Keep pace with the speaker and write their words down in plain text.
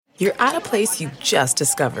you're at a place you just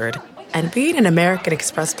discovered. And being an American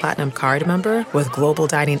Express Platinum card member with global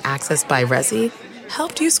dining access by Resy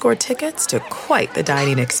helped you score tickets to quite the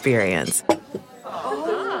dining experience.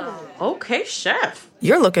 Oh, okay, chef.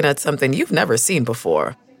 You're looking at something you've never seen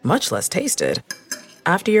before, much less tasted.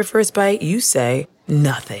 After your first bite, you say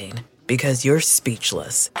nothing because you're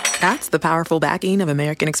speechless. That's the powerful backing of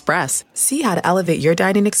American Express. See how to elevate your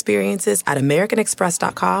dining experiences at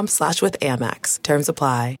americanexpress.com/withAmex. Terms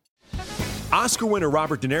apply. Oscar winner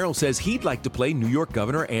Robert De Niro says he'd like to play New York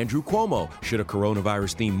Governor Andrew Cuomo should a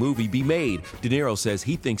coronavirus-themed movie be made. De Niro says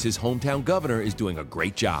he thinks his hometown governor is doing a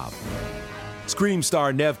great job. Scream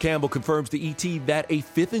star Neve Campbell confirms to ET that a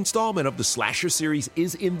fifth installment of the slasher series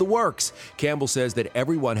is in the works. Campbell says that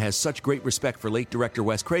everyone has such great respect for late director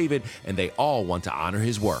Wes Craven, and they all want to honor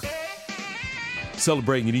his work.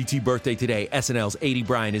 Celebrating an ET birthday today, SNL's Aidy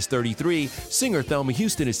Bryant is 33, singer Thelma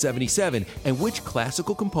Houston is 77, and which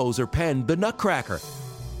classical composer penned The Nutcracker?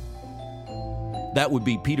 That would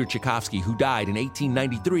be Peter Tchaikovsky, who died in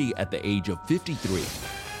 1893 at the age of 53.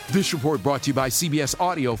 This report brought to you by CBS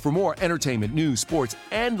Audio. For more entertainment, news, sports,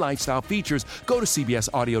 and lifestyle features, go to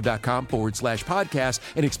cbsaudio.com/podcast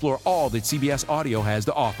and explore all that CBS Audio has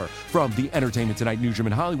to offer. From the Entertainment Tonight newsroom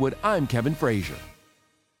in Hollywood, I'm Kevin Frazier.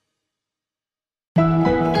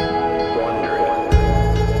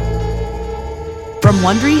 From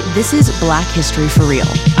Wondery, this is Black History for Real.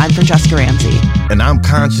 I'm Francesca Ramsey. And I'm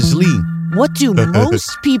Conscious Lee. What do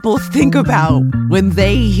most people think about when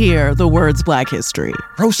they hear the words Black History?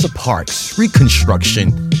 Rosa Parks,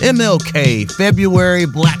 Reconstruction, MLK, February,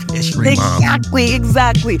 Black History Month.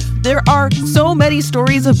 Exactly. There are so many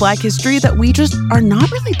stories of Black history that we just are not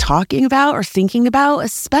really talking about or thinking about,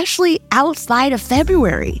 especially outside of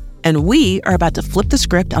February. And we are about to flip the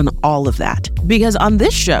script on all of that. Because on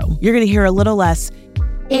this show, you're going to hear a little less,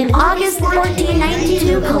 in August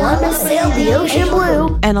 1492, Columbus sailed the ocean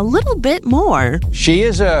blue. and a little bit more. She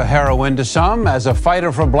is a heroine to some. As a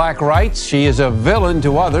fighter for black rights, she is a villain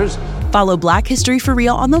to others. Follow Black History for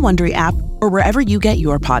Real on the Wondery app or wherever you get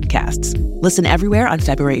your podcasts. Listen everywhere on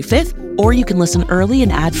February 5th, or you can listen early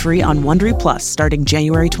and ad-free on Wondery Plus starting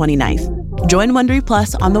January 29th. Join Wondery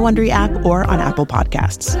Plus on the Wondery app or on Apple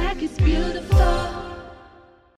Podcasts.